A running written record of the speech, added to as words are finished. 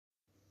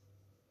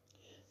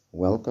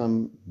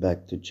Welcome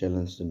back to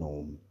Challenge the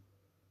Norm.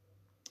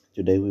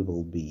 Today we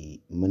will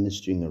be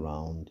ministering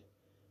around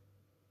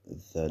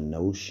the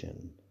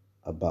notion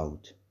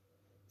about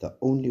the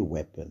only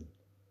weapon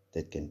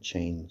that can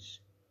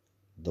change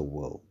the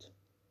world.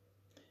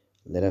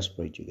 Let us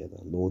pray together.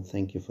 Lord,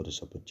 thank you for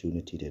this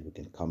opportunity that we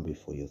can come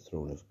before your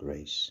throne of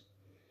grace.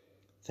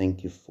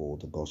 Thank you for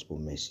the gospel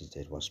message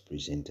that was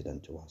presented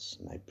unto us.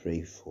 And I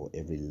pray for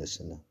every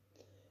listener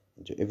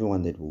and to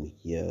everyone that will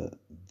hear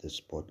this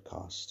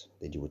podcast,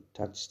 that you would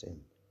touch them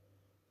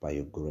by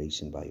your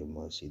grace and by your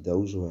mercy.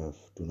 Those who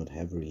do not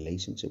have a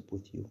relationship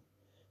with you,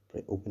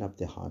 pray open up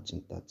their hearts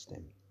and touch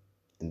them.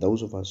 And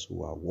those of us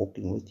who are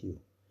walking with you,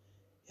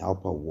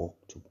 help our walk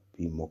to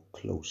be more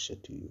closer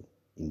to you.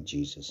 In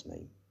Jesus'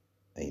 name,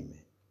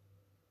 amen.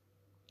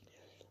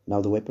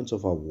 Now the weapons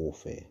of our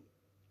warfare,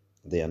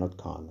 they are not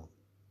carnal.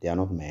 They are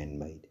not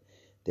man-made.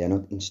 They are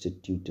not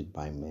instituted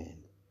by man,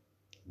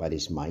 but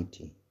it's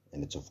mighty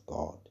and it's of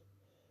God.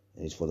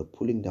 And it's for the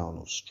pulling down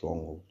of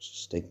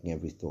strongholds, taking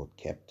every thought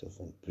captive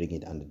and bring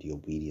it under the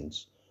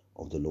obedience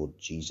of the Lord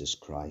Jesus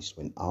Christ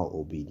when our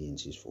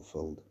obedience is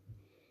fulfilled.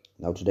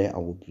 Now today I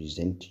will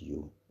present to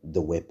you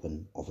the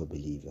weapon of a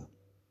believer,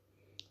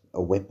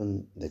 a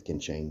weapon that can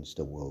change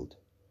the world.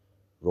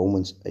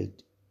 Romans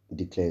 8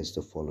 declares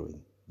the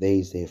following: There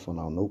is therefore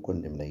now no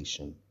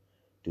condemnation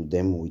to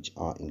them which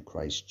are in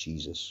Christ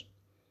Jesus,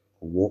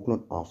 who walk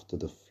not after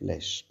the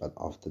flesh, but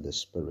after the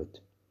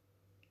Spirit.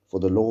 For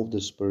the law of the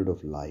Spirit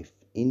of life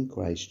in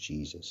Christ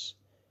Jesus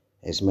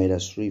has made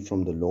us free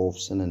from the law of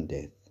sin and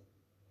death.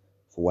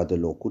 For what the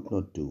law could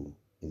not do,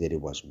 in that it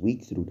was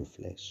weak through the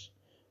flesh,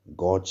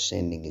 God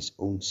sending his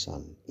own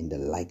Son in the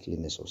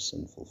likeness of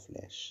sinful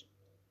flesh.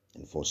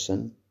 And for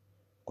sin,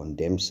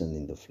 condemned sin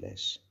in the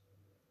flesh,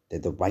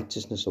 that the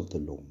righteousness of the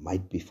law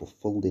might be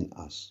fulfilled in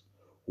us,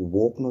 who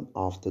walk not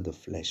after the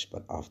flesh,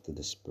 but after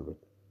the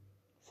Spirit.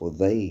 For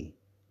they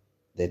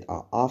that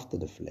are after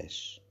the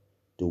flesh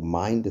do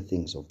mind the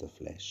things of the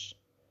flesh,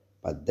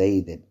 but they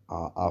that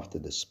are after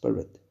the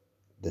Spirit,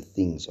 the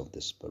things of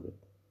the Spirit.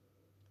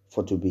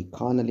 For to be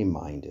carnally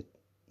minded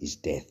is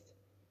death,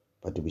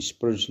 but to be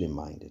spiritually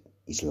minded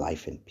is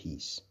life and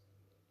peace.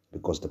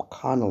 Because the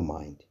carnal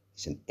mind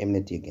is an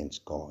enmity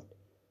against God,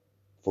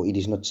 for it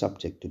is not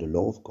subject to the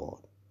law of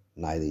God,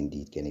 neither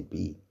indeed can it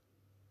be.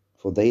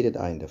 For they that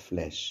are in the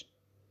flesh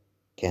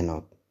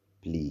cannot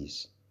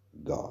please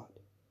God.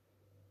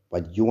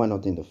 But you are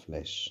not in the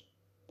flesh,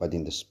 but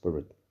in the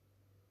Spirit,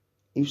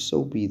 if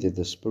so be that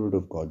the Spirit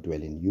of God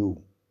dwell in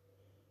you.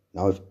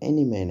 Now if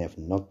any man have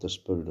not the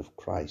Spirit of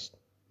Christ,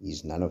 he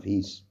is none of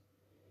his.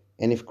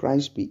 And if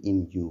Christ be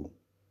in you,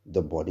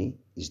 the body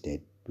is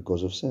dead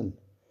because of sin,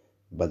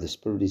 but the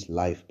Spirit is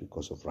life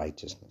because of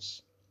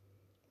righteousness.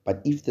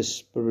 But if the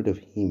Spirit of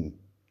him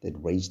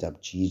that raised up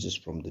Jesus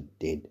from the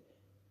dead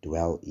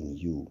dwell in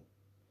you,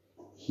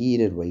 he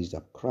that raised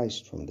up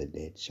Christ from the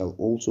dead shall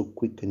also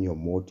quicken your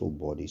mortal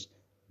bodies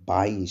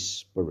by his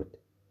Spirit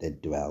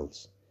that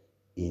dwells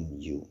in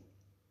you.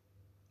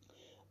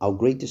 Our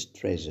greatest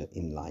treasure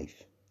in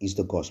life is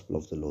the gospel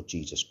of the Lord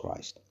Jesus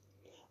Christ.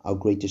 Our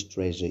greatest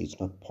treasure is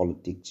not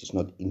politics, it's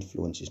not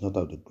influence, it's not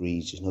our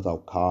degrees, it's not our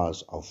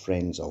cars, our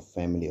friends, our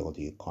family, or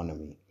the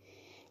economy.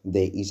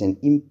 There is an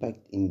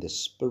impact in the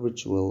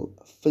spiritual,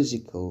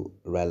 physical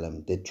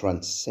realm that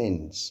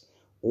transcends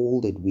all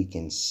that we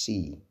can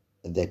see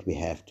that we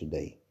have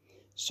today.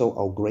 So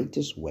our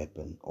greatest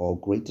weapon, or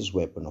greatest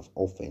weapon of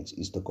offense,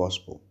 is the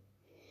gospel.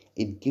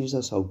 It gives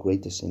us our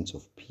greatest sense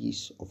of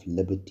peace, of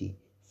liberty,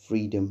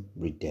 freedom,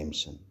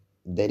 redemption.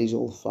 That is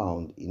all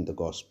found in the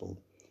gospel.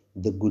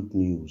 The good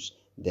news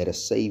that a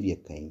Savior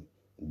came,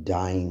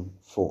 dying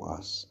for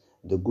us.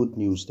 The good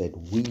news that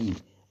we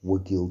were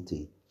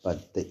guilty,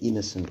 but the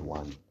innocent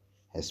one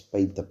has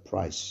paid the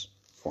price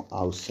for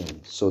our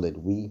sin, so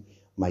that we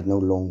might no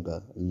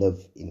longer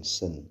live in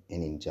sin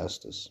and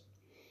injustice.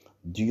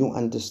 Do you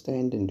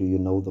understand and do you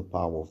know the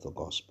power of the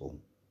gospel?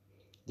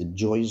 The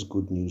joyous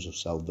good news of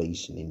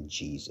salvation in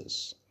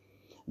Jesus.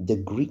 The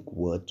Greek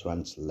word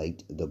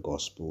translates the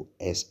gospel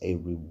as a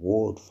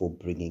reward for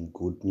bringing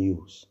good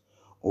news,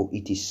 or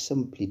it is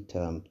simply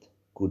termed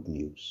good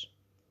news.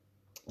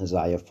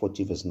 Isaiah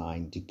 40 verse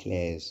 9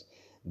 declares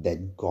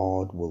that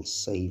God will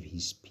save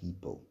his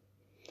people.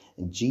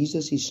 And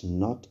Jesus is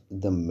not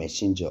the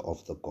messenger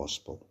of the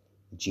gospel.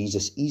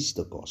 Jesus is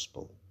the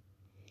gospel.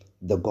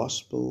 The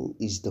gospel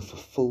is the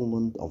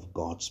fulfillment of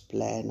God's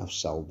plan of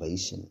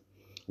salvation,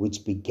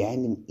 which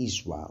began in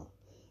Israel,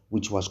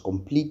 which was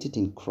completed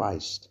in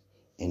Christ,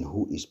 and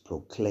who is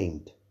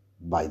proclaimed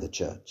by the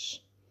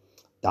church.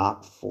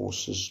 Dark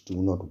forces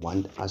do not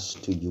want us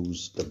to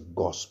use the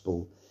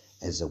gospel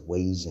as a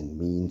ways and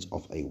means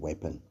of a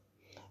weapon.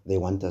 They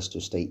want us to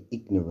stay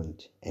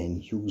ignorant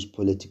and use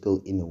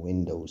political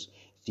innuendos,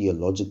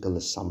 theological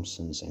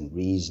assumptions, and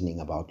reasoning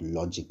about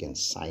logic and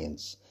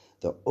science.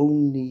 The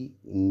only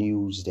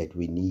news that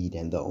we need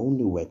and the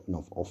only weapon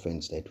of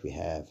offense that we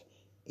have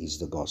is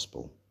the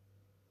gospel.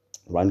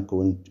 1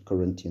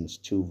 Corinthians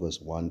 2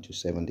 verse 1 to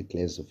 7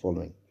 declares the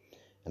following: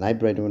 And I,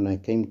 brethren, when I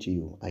came to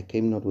you, I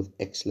came not with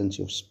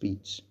excellency of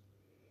speech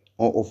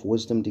or of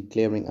wisdom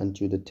declaring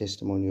unto you the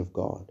testimony of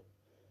God?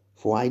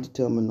 For I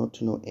determined not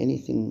to know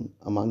anything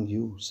among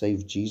you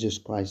save Jesus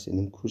Christ and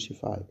him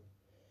crucified.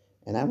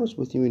 And I was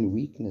with you in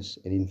weakness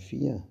and in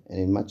fear and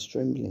in much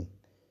trembling.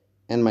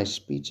 And my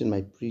speech and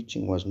my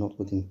preaching was not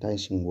with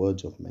enticing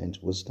words of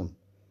man's wisdom,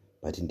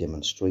 but in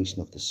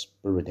demonstration of the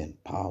Spirit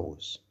and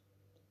powers,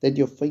 that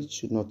your faith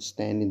should not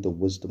stand in the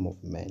wisdom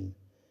of men,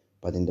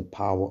 but in the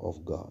power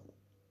of God.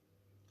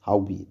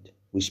 Howbeit,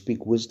 we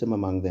speak wisdom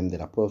among them that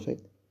are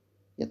perfect,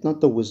 yet not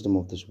the wisdom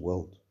of this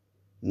world,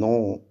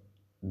 nor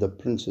the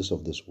princes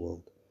of this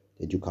world,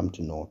 that you come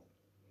to naught.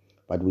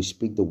 But we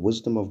speak the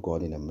wisdom of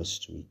God in a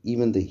mystery,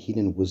 even the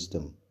hidden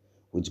wisdom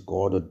which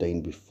God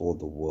ordained before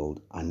the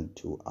world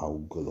unto our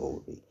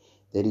glory.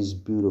 That is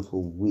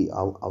beautiful.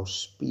 Our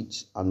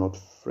speech are not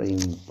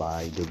framed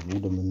by the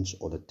rudiments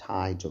or the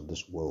tides of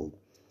this world.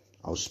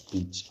 Our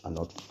speech are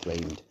not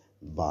framed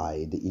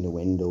by the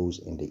innuendos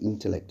and the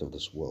intellect of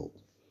this world.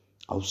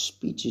 Our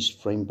speech is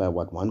framed by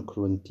what 1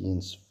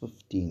 Corinthians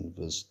 15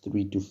 verse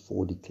 3 to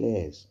 4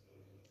 declares.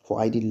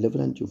 For I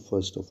delivered unto you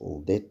first of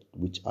all that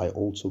which I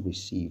also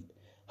received,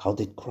 how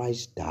that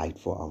Christ died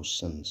for our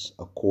sins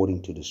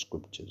according to the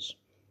Scriptures,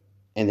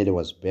 and that he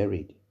was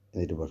buried,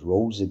 and that he was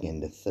rose again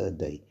the third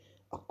day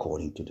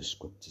according to the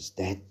Scriptures.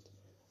 That,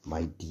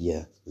 my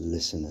dear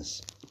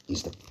listeners,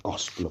 is the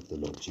gospel of the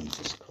Lord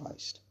Jesus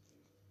Christ.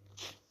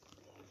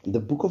 The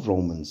book of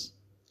Romans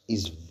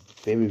is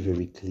very,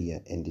 very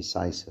clear and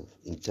decisive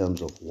in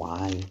terms of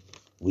why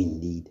we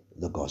need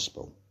the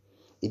gospel.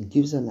 It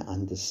gives an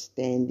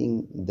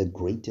understanding the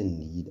greater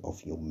need of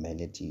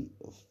humanity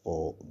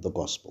for the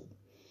gospel.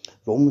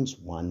 Romans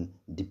 1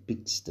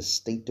 depicts the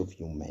state of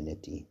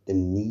humanity, the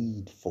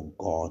need for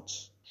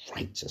God's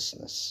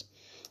righteousness.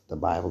 The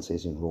Bible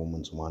says in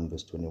Romans 1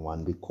 verse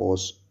 21,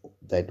 because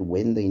that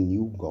when they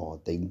knew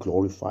God, they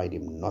glorified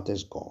him not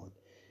as God,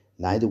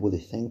 neither were they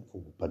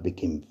thankful, but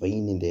became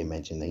vain in their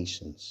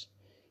imaginations,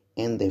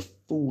 and their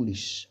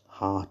foolish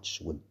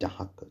hearts were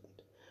darkened.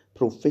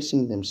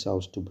 Professing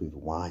themselves to be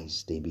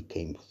wise, they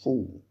became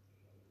fools,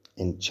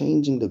 and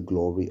changing the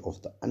glory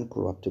of the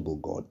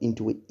uncorruptible God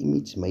into an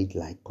image made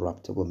like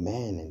corruptible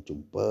man, and to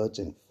birds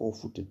and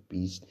four-footed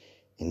beasts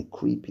and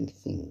creeping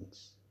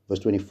things. Verse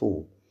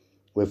 24,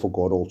 wherefore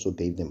God also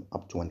gave them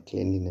up to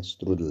uncleanness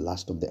through the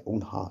lust of their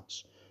own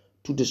hearts,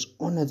 to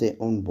dishonor their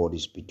own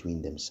bodies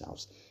between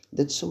themselves.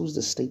 That shows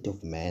the state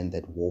of man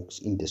that walks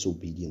in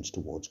disobedience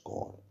towards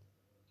God.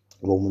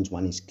 Romans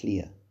 1 is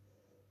clear.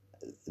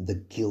 The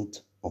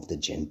guilt of the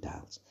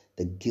Gentiles,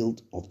 the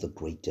guilt of the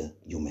greater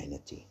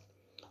humanity.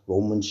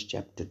 Romans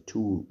chapter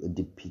 2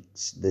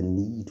 depicts the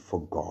need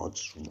for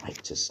God's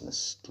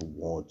righteousness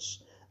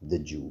towards the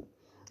Jew.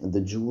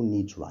 The Jew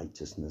needs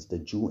righteousness. The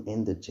Jew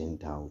and the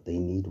Gentile, they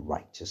need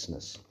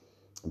righteousness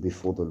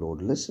before the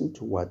Lord. Listen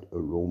to what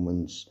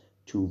Romans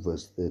 2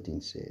 verse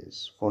 13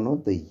 says. For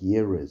not the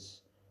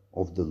hearers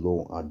of the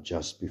law are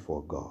just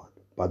before God,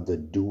 but the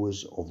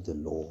doers of the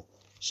law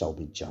shall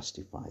be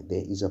justified.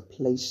 There is a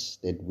place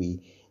that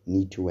we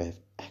need to have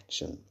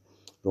action.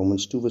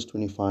 Romans 2 verse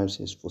 25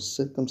 says, for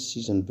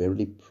circumcision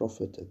verily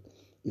profiteth,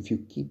 if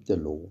you keep the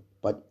law.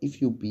 But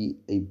if you be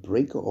a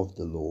breaker of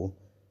the law,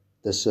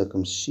 the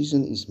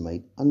circumcision is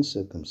made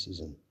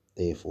uncircumcision.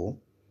 Therefore,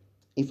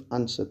 if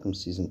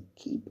uncircumcision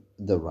keep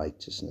the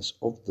righteousness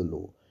of the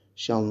law,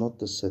 shall not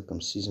the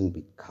circumcision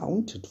be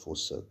counted for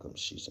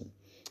circumcision?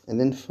 And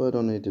then further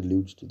on it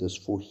alludes to this,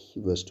 for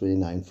verse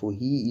 29, for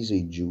he is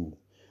a Jew,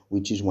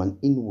 which is one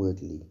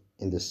inwardly,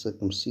 and the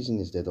circumcision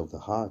is that of the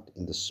heart,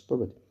 in the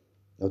spirit,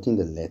 not in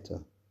the letter,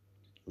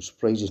 whose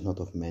praise is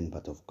not of man,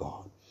 but of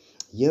God.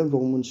 Here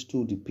Romans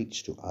 2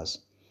 depicts to us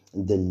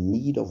the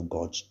need of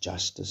God's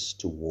justice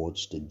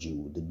towards the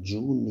Jew. The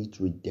Jew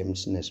needs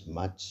redemption as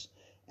much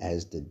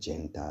as the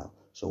Gentile.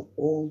 So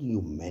all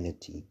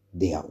humanity,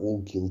 they are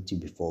all guilty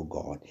before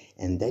God.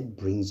 And that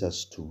brings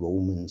us to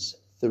Romans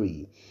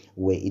 3,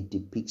 where it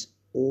depicts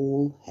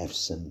all have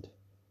sinned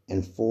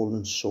and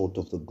fallen short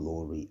of the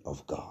glory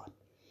of God.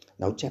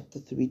 Now, chapter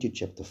 3 to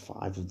chapter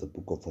 5 of the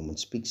book of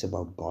Romans speaks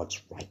about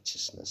God's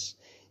righteousness.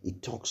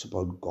 It talks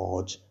about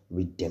God's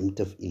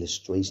redemptive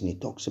illustration.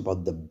 It talks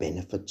about the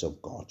benefits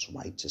of God's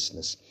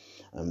righteousness.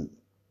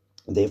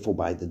 Therefore,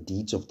 by the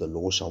deeds of the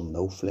law shall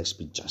no flesh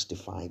be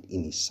justified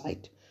in his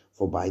sight.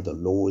 For by the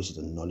law is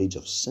the knowledge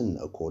of sin,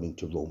 according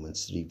to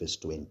Romans 3 verse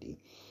 20.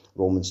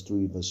 Romans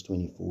 3 verse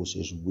 24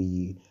 says,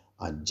 we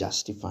are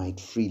justified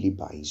freely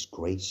by his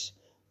grace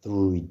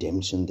through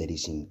redemption that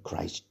is in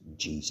Christ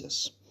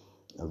Jesus.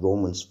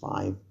 Romans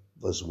 5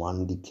 verse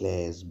 1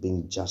 declares,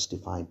 being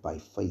justified by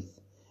faith,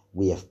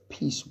 we have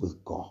peace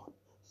with God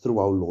through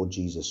our Lord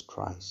Jesus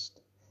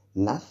Christ.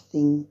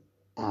 Nothing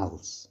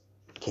else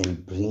can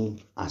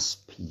bring us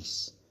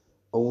peace.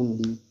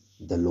 Only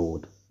the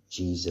Lord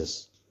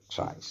Jesus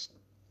Christ.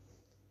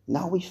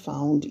 Now we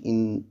found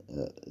in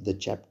the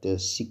chapter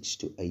 6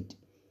 to 8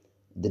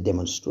 the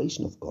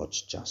demonstration of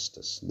God's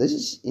justice. This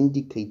is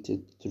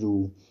indicated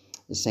through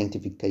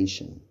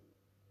sanctification.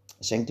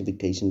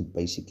 Sanctification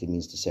basically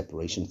means the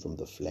separation from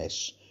the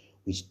flesh.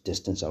 We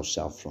distance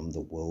ourselves from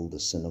the world, the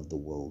sin of the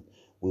world.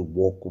 we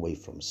walk away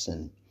from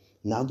sin.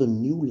 Now the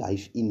new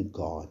life in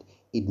God,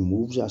 it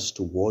moves us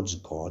towards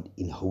God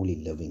in holy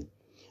living.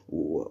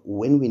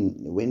 When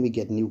we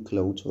get new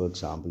clothes, for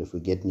example, if we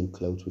get new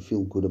clothes, we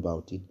feel good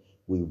about it.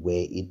 We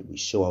wear it, we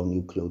show our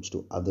new clothes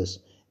to others,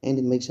 and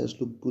it makes us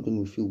look good and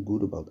we feel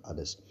good about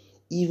others.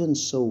 Even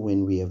so,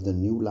 when we have the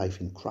new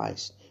life in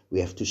Christ, we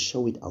have to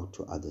show it out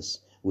to others.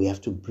 We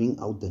have to bring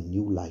out the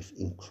new life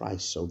in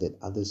Christ so that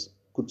others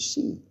could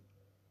see.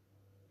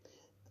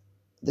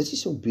 This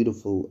is so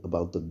beautiful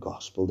about the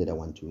gospel that I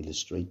want to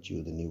illustrate to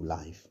you, the new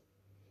life.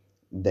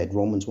 That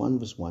Romans 1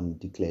 verse 1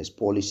 declares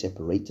Paul is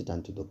separated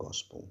unto the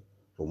gospel.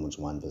 Romans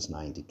 1 verse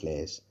 9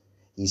 declares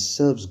he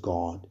serves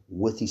God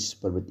with his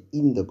spirit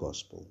in the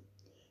gospel.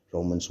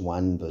 Romans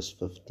 1 verse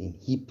 15,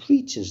 he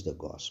preaches the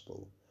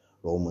gospel.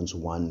 Romans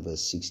 1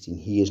 verse 16,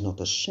 he is not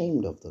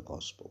ashamed of the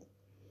gospel.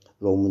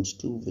 Romans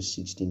 2 verse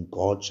 16,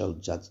 God shall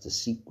judge the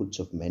secrets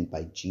of men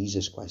by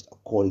Jesus Christ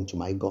according to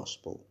my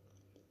gospel.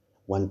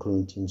 1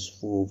 Corinthians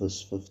 4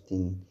 verse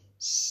 15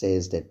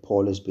 says that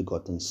Paul has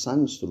begotten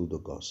sons through the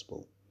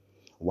gospel.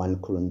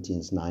 1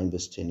 Corinthians 9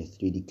 verse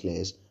 23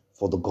 declares,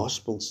 for the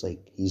gospel's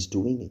sake, he's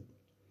doing it.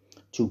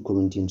 2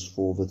 Corinthians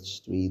 4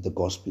 verse 3, the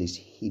gospel is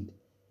hid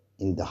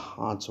in the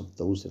hearts of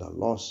those that are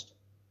lost.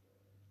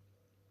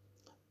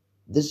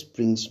 This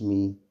brings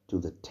me to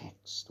the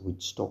text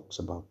which talks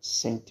about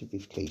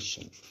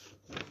sanctification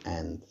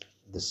and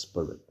the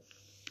Spirit.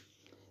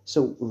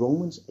 So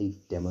Romans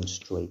 8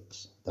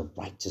 demonstrates the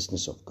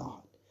righteousness of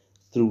God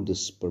through the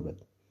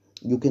Spirit.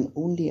 You can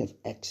only have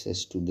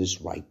access to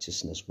this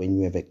righteousness when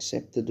you have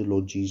accepted the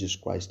Lord Jesus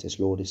Christ as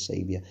Lord and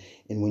Savior,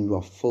 and when you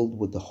are filled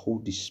with the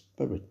Holy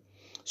Spirit.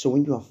 So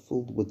when you are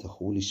filled with the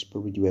Holy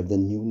Spirit, you have the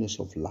newness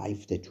of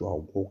life that you are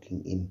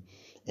walking in.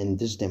 And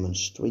this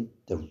demonstrates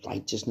the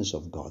righteousness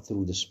of God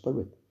through the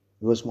Spirit.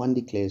 Verse 1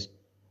 declares,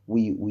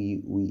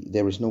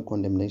 there is no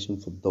condemnation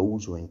for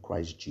those who are in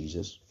Christ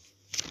Jesus,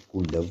 who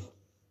live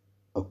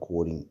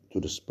according to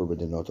the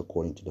Spirit and not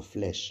according to the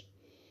flesh.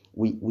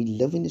 We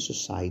live in a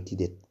society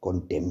that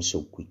condemns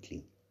so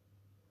quickly.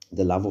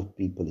 The love of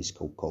people is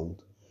so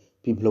cold.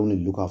 People only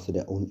look after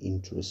their own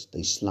interests.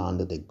 They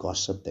slander, they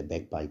gossip, they're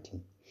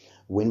backbiting.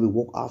 When we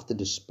walk after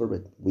the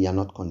Spirit, we are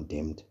not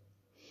condemned.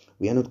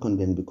 We are not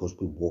condemned because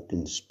we walk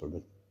in the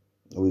Spirit.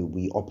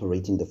 We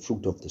operate in the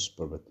fruit of the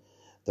Spirit.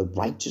 The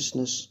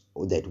righteousness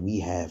that we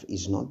have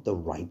is not the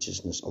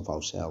righteousness of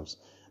ourselves,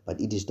 but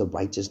it is the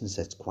righteousness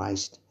that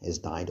Christ has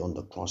died on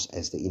the cross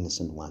as the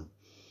innocent one.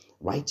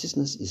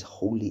 Righteousness is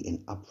holy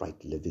and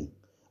upright living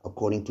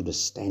according to the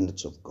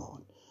standards of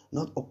God,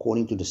 not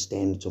according to the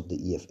standards of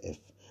the EFF,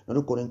 not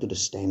according to the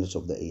standards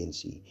of the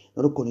ANC,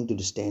 not according to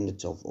the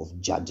standards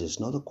of judges,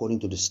 not according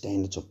to the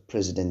standards of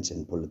presidents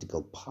and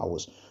political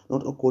powers,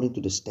 not according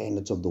to the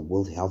standards of the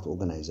World Health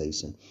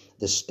Organization.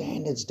 The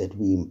standards that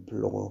we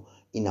employ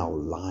in our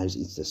lives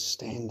is the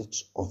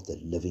standards of the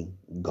living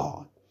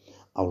God.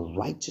 Our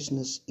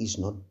righteousness is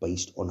not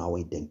based on our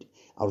identity.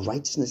 Our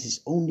righteousness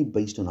is only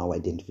based on our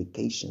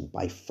identification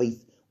by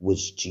faith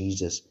with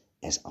Jesus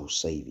as our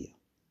Savior.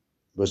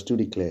 Verse 2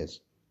 declares,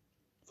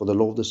 for the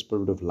law of the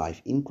Spirit of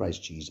life in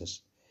Christ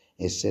Jesus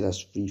has set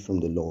us free from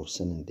the law of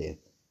sin and death.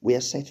 We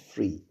are set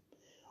free.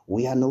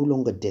 We are no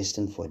longer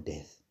destined for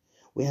death.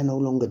 We are no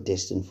longer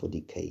destined for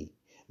decay,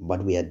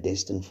 but we are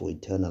destined for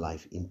eternal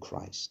life in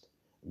Christ.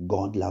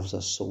 God loves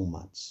us so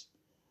much.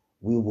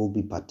 We will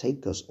be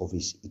partakers of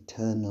his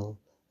eternal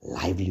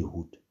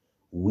livelihood.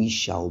 We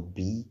shall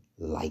be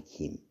like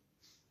him.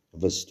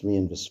 Verse 3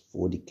 and verse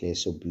 4 declare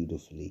so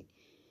beautifully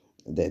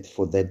that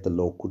for that the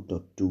law could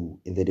not do,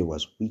 and that it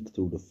was weak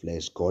through the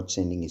flesh, God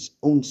sending his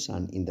own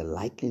Son in the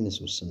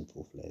likeness of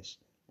sinful flesh,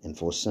 and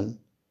for sin,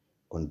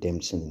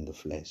 condemned sin in the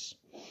flesh.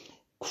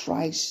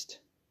 Christ,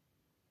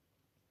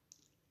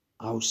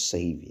 our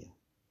Savior,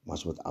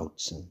 was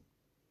without sin.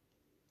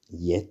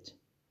 Yet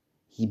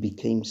he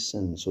became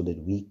sin so that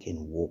we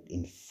can walk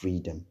in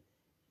freedom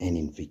and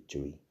in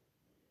victory.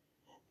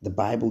 The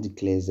Bible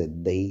declares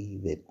that they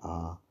that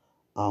are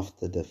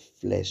after the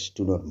flesh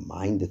do not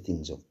mind the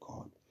things of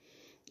God.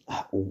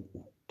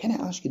 Can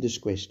I ask you this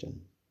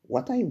question?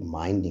 What are you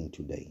minding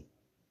today?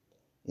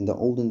 In the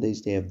olden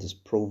days, they have this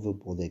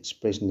proverb or the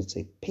expression that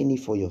say, penny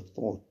for your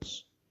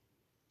thoughts.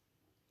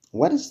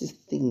 What is the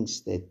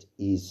things that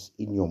is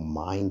in your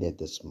mind at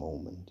this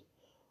moment?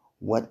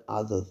 What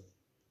are the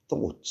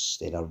thoughts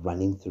that are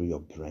running through your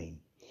brain?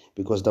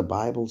 Because the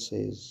Bible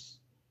says,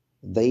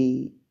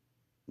 they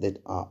that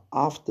are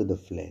after the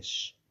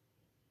flesh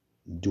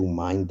do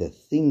mind the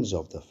things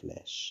of the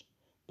flesh,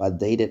 but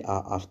they that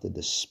are after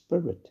the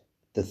Spirit,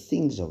 the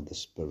things of the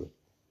Spirit.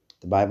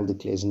 The Bible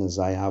declares in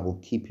Isaiah, I will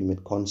keep him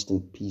at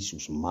constant peace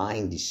whose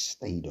mind is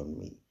stayed on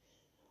me.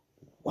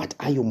 What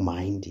are you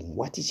minding?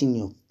 What is in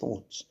your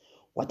thoughts?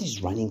 What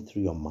is running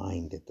through your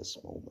mind at this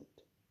moment?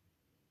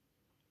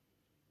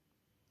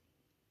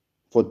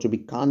 For to be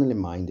carnally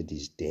minded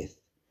is death,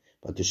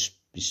 but to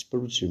be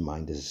spiritually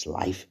minded is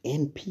life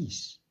and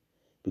peace.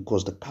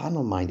 Because the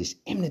carnal mind is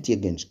enmity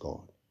against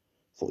God,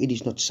 for it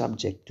is not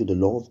subject to the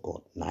law of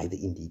God, neither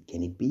indeed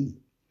can it be.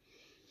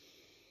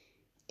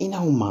 In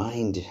our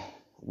mind,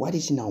 What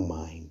is in our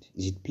mind?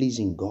 Is it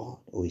pleasing God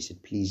or is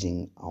it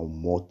pleasing our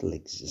mortal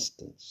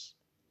existence?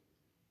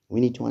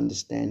 We need to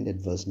understand that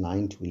verse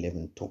 9 to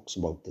 11 talks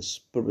about the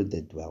Spirit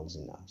that dwells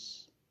in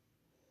us.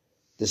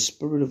 The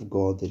Spirit of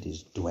God that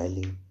is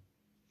dwelling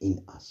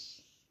in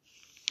us.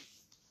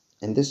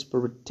 And this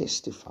Spirit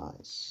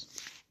testifies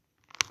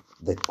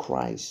that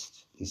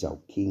Christ is our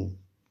King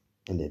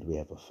and that we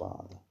have a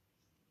Father.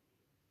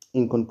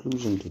 In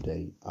conclusion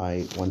today,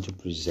 I want to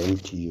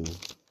present to you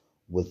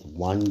with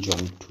 1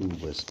 John 2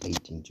 verse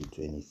 18 to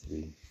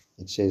 23.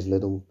 It says,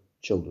 little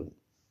children,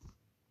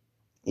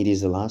 it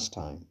is the last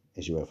time,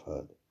 as you have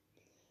heard,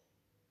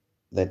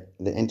 that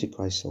the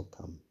Antichrist shall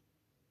come.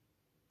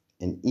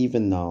 And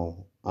even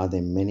now are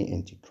there many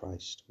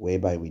Antichrists,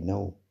 whereby we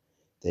know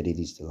that it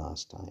is the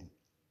last time.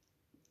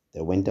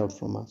 They went out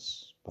from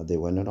us, but they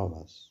were not of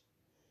us.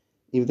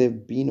 If they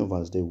had been of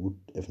us, they would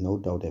have no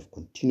doubt have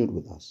continued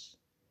with us.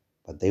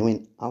 But they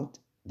went out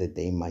that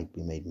they might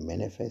be made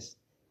manifest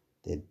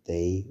that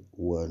they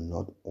were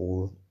not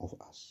all of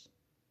us.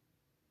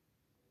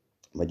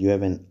 But you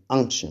have an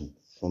unction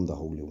from the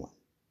Holy One,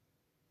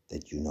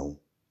 that you know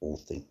all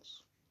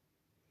things.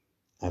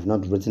 I have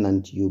not written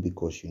unto you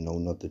because you know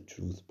not the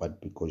truth,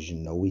 but because you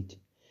know it,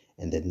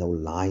 and that no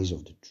lies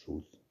of the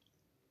truth.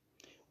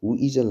 Who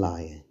is a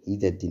liar? He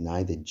that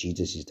denied that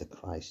Jesus is the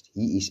Christ.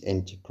 He is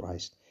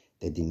Antichrist,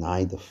 that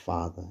denied the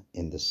Father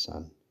and the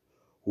Son.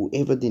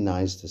 Whoever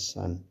denies the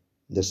Son,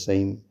 the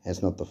same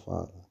has not the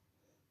Father.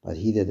 But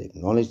he that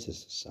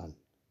acknowledges the Son,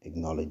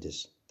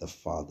 acknowledges the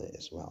Father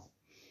as well.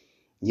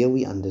 Here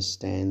we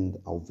understand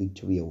our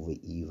victory over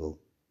evil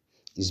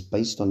is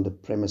based on the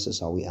premises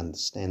how we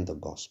understand the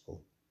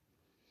gospel.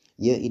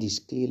 Here it is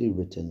clearly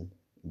written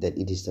that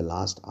it is the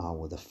last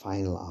hour, the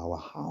final hour.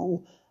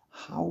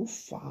 How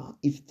far,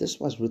 if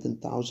this was written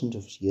thousands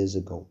of years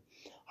ago,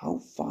 how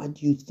far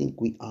do you think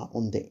we are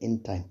on the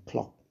end time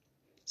clock?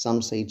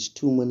 Some say it's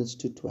 2 minutes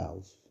to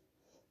 12.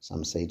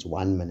 Some say it's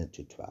 1 minute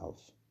to 12.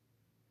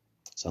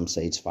 Some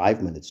say it's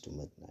 5 minutes to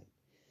midnight.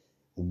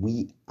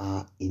 We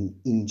are in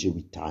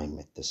injury time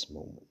at this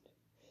moment.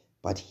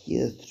 But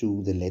here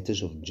through the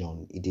letters of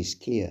John, it is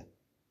clear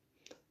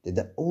that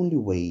the only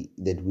way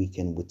that we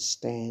can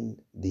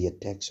withstand the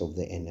attacks of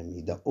the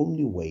enemy, the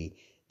only way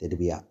that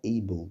we are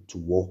able to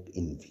walk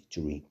in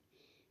victory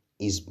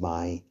is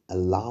by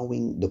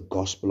allowing the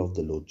gospel of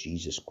the Lord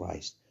Jesus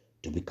Christ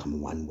to become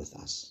one with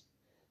us,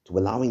 to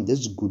allowing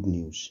this good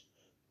news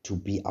to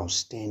be our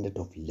standard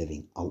of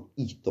living, our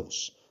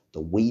ethos, the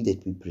way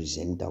that we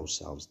present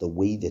ourselves, the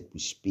way that we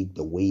speak,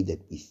 the way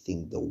that we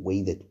think, the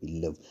way that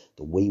we live,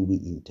 the way we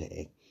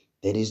interact.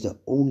 That is the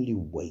only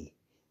way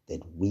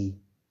that we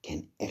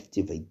can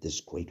activate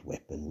this great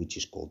weapon, which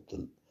is called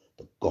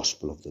the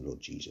gospel of the Lord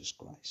Jesus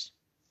Christ.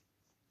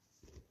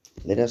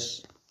 Let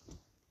us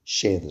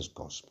share this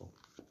gospel.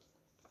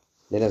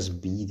 Let us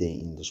be there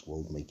in this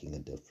world making a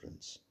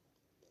difference.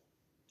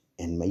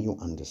 And may you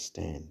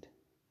understand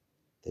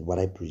that what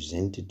I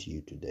presented to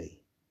you today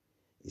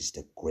is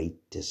the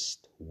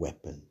greatest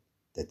weapon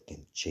that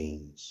can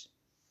change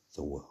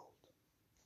the world.